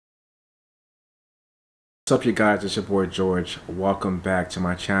What's up, you guys? It's your boy George. Welcome back to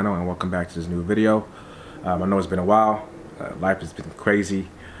my channel and welcome back to this new video. I know it's been a while. Life has been crazy,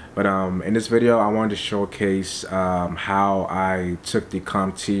 but in this video I wanted to showcase how I took the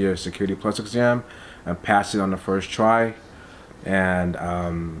CompTIA Security Plus exam and passed it on the first try. And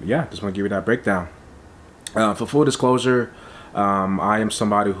yeah, just want to give you that breakdown. For full disclosure, I am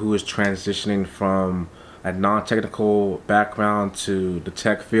somebody who is transitioning from a non-technical background to the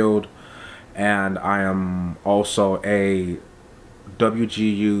tech field, and I am also a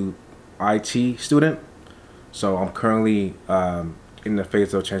WGU IT student. So I'm currently in the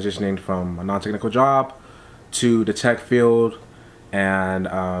phase of transitioning from a non-technical job to the tech field. And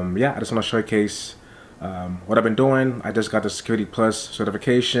yeah, I just want to showcase what I've been doing. I just got the Security Plus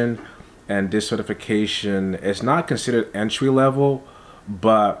certification, and this certification is not considered entry level,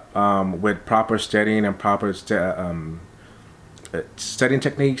 but with proper studying and proper studying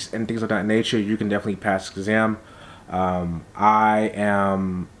techniques and things of that nature, you can definitely pass the exam. I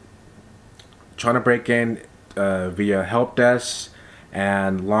am trying to break in via help desk,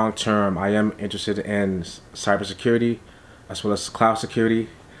 and long term I am interested in cybersecurity as well as cloud security.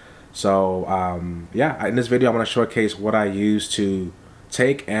 So yeah, in this video I want to showcase what I use to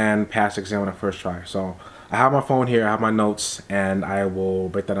take and pass the exam on the first try. So I have my phone here, I have my notes, and I will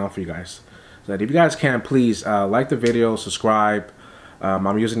break that down for you guys. So if you guys can, please like the video, subscribe.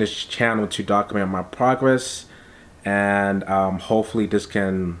 I'm using this channel to document my progress, and hopefully this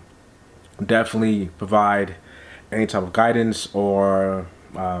can definitely provide any type of guidance or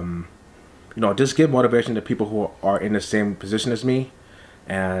you know, just give motivation to people who are in the same position as me.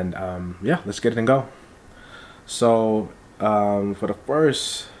 And yeah, let's get it and go. So for the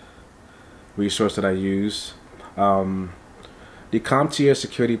first resource that I use, the CompTIA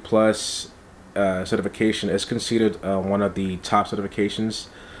Security Plus certification is considered one of the top certifications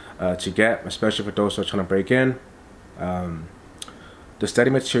to get, especially for those who are trying to break in. The study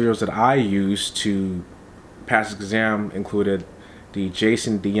materials that I used to pass the exam included the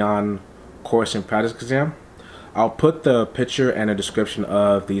Jason Dion course and practice exam. I'll put the picture and a description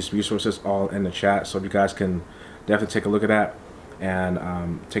of these resources all in the chat, so you guys can definitely take a look at that and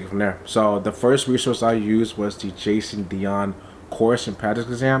take it from there. So the first resource I used was the Jason Dion course and practice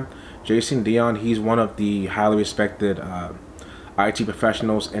exam. Jason Dion, he's one of the highly respected IT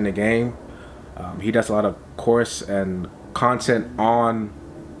professionals in the game. He does a lot of course and content on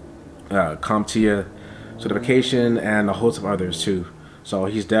CompTIA certification and a host of others too. So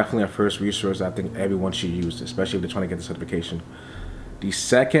he's definitely a first resource I think everyone should use, especially if they're trying to get the certification. The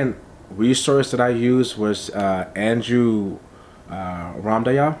second resource that I used was Andrew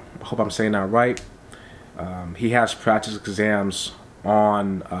Ramdaya. I hope I'm saying that right. He has practice exams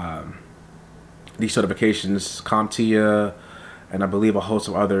on these certifications, CompTIA, and I believe a host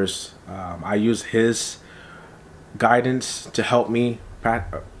of others. I use his guidance to help me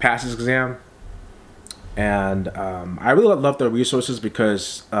pass this exam, and I really love the resources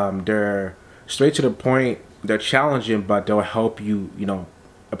because they're straight to the point. They're challenging, but they'll help you, you know,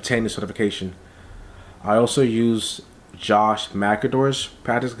 obtain the certification. I also use Josh McAdore's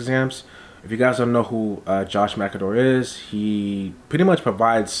practice exams. If you guys don't know who Josh McAdore is, he pretty much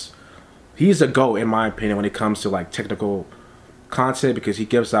provides, he's a GOAT in my opinion when it comes to like technical content, because he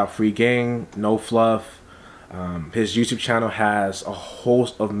gives out free game, no fluff. His YouTube channel has a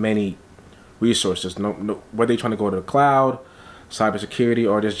host of many resources, whether you're trying to go to the cloud, cybersecurity,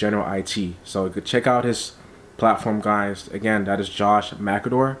 or just general IT. So you could check out his platform, guys. Again, that is Josh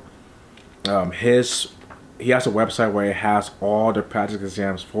McAdore. He has a website where it has all the practice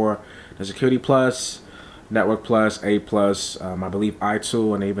exams for the Security Plus, Network Plus, A Plus, I believe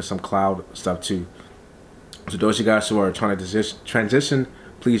I2, and even some cloud stuff too. So those of you guys who are trying to transition,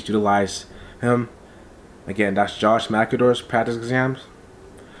 please utilize him. Again, that's Josh McAdore's practice exams.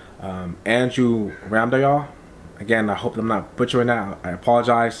 Andrew Ramdayal, again, I hope I'm not butchering that, I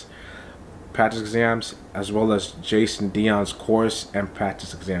apologize. Practice exams, as well as Jason Dion's course and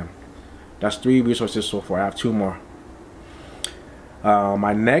practice exam. That's 3 resources so far. I have 2 more.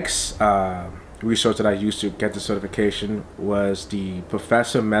 My next resource that I used to get the certification was the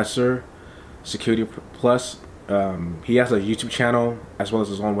Professor Messer Security Plus. He has a YouTube channel as well as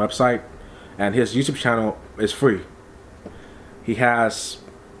his own website, and his YouTube channel is free. He has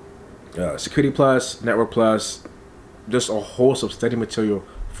Security Plus, Network Plus, just a host of study material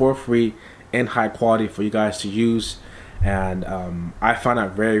for free and high quality for you guys to use. And I find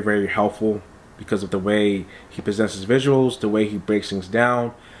that very, very helpful because of the way he presents his visuals, the way he breaks things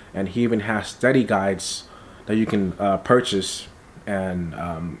down, and he even has study guides that you can purchase and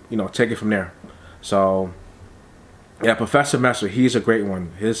you know, take it from there. So yeah, Professor Messer, he's a great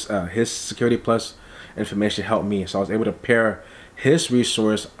one. His Security Plus information helped me. So I was able to pair his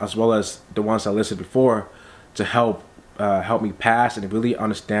resource as well as the ones I listed before to help me pass and really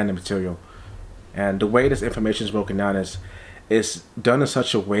understand the material. And the way this information is broken down is it's done in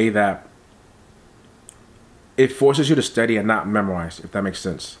such a way that it forces you to study and not memorize, if that makes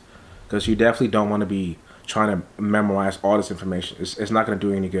sense. Because you definitely don't want to be trying to memorize all this information. It's not going to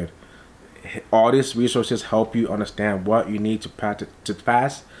do you any good. All these resources help you understand what you need to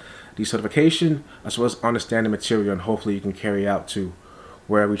pass the certification, as well as understand the material, and hopefully you can carry out to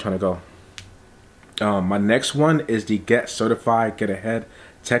wherever you're trying to go. My next one is the Get Certified, Get Ahead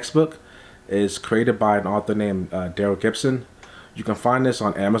textbook. It's created by an author named Daryl Gibson. You can find this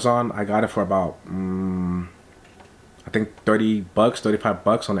on Amazon. I got it for about I think $30,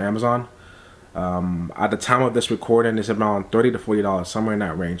 $35 on Amazon. At the time of this recording, it's around $30 to $40, somewhere in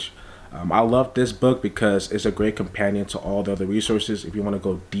that range. I love this book because it's a great companion to all the other resources if you want to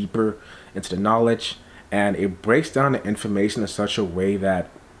go deeper into the knowledge, and it breaks down the information in such a way that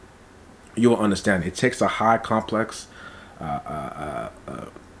you will understand. It takes a high complex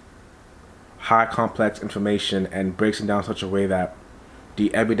information and breaks it down in such a way that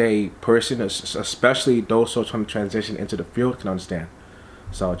the everyday person, especially those who are trying to transition into the field, can understand.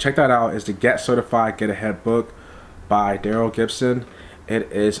 So check that out. It's the Get Certified, Get Ahead book by Daryl Gibson.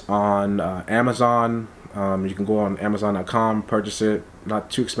 It is on Amazon. You can go on Amazon.com, purchase it. Not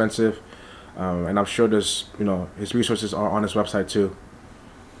too expensive, and I'm sure there's his resources are on his website too.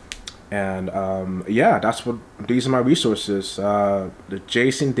 And yeah, these are my resources: the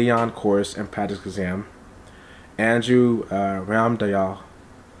Jason Dion course and practice exam, Andrew Ramdayal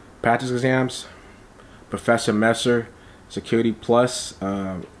practice exams, Professor Messer Security Plus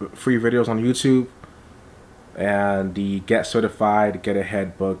free videos on YouTube, and the Get Certified, Get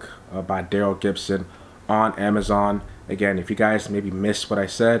Ahead book by Daryl Gibson on Amazon. Again, if you guys maybe missed what I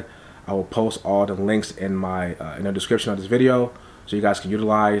said, I will post all the links in the description of this video, so you guys can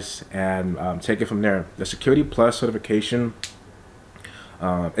utilize and take it from there. The Security Plus certification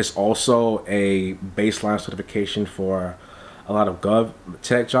is also a baseline certification for a lot of gov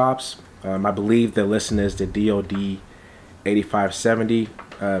tech jobs. I believe the listing is the DoD 8570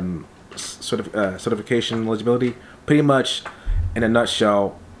 certification eligibility. Pretty much, in a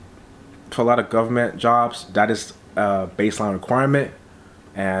nutshell, for a lot of government jobs, that is a baseline requirement.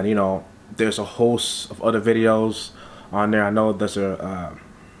 And there's a host of other videos on there. I know there's a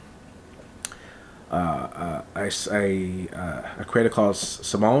creator called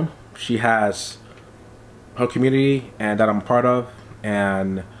Simone. She has her community and that I'm a part of,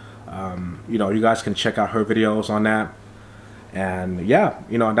 and you guys can check out her videos on that. And yeah,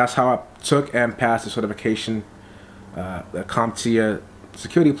 that's how I took and passed the certification, the CompTIA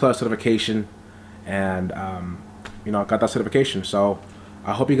Security Plus certification, and I got that certification. So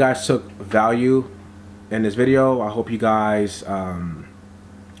I hope you guys took value in this video. I hope you guys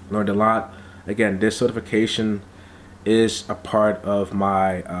learned a lot. Again, this certification is a part of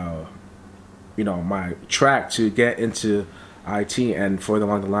my my track to get into IT and further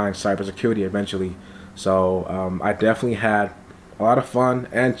along the line cybersecurity eventually. So I definitely had a lot of fun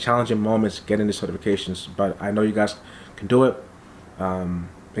and challenging moments getting the certifications, but I know you guys can do it.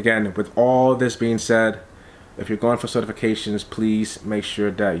 Again, with all this being said, if you're going for certifications, please make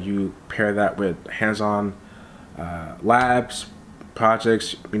sure that you pair that with hands-on labs,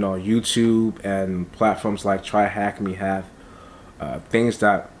 projects, YouTube and platforms like TryHackMe have things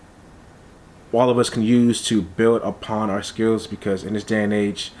that all of us can use to build upon our skills, because in this day and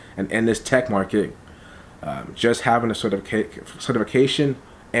age and in this tech market, just having a certification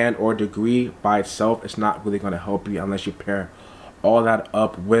and or degree by itself is not really going to help you unless you pair all that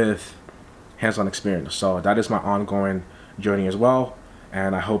up with hands-on experience. So that is my ongoing journey as well,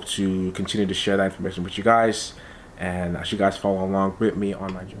 and I hope to continue to share that information with you guys, and as you guys follow along with me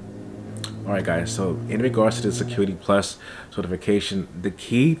on my journey. Alright guys, so in regards to the Security Plus certification, the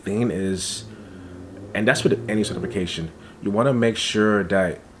key thing is, and that's with any certification, you want to make sure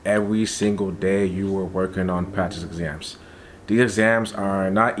that every single day you are working on practice exams. These exams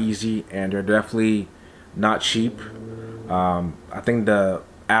are not easy, and they're definitely not cheap. I think the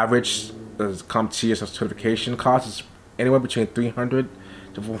average CompTIA certification cost is anywhere between $300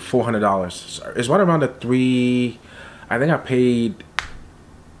 to $400. So it's right around the I think I paid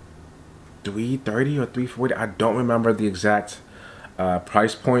 $330 or $340. I don't remember the exact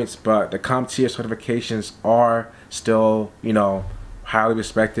price points, but the CompTIA certifications are still, highly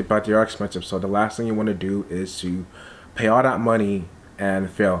respected, but they are expensive. So the last thing you want to do is to pay all that money and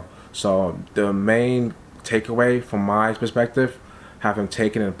fail. So the main takeaway from my perspective, having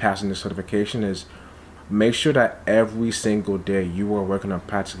taken and passing the certification, is make sure that every single day you are working on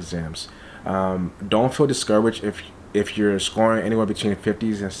practice exams. Don't feel discouraged if you're scoring anywhere between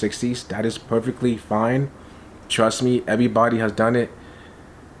 50s and 60s. That is perfectly fine. Trust me, everybody has done it.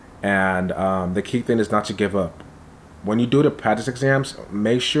 And the key thing is not to give up. When you do the practice exams,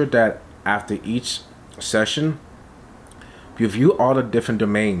 make sure that after each session, review all the different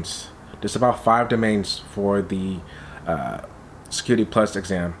domains. There's about 5 domains for the Security Plus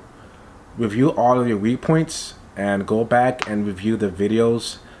exam. Review all of your weak points and go back and review the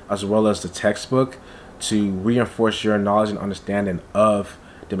videos as well as the textbook to reinforce your knowledge and understanding of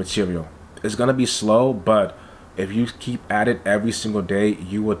the material. It's gonna be slow, but if you keep at it every single day,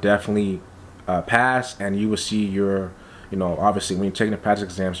 you will definitely pass, and you will see your, obviously when you're taking the practice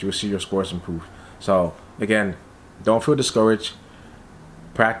exams, you will see your scores improve. So again, don't feel discouraged.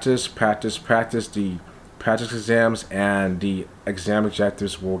 Practice, practice, practice. The practice exams and the exam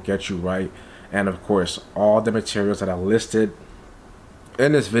objectives will get you right. And of course, all the materials that are listed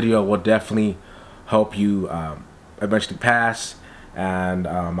in this video will definitely help you eventually pass. And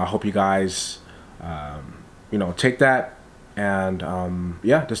I hope you guys take that, and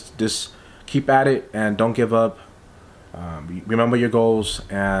yeah, just keep at it and don't give up. Remember your goals,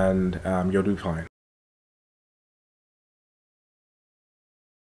 and you'll do fine.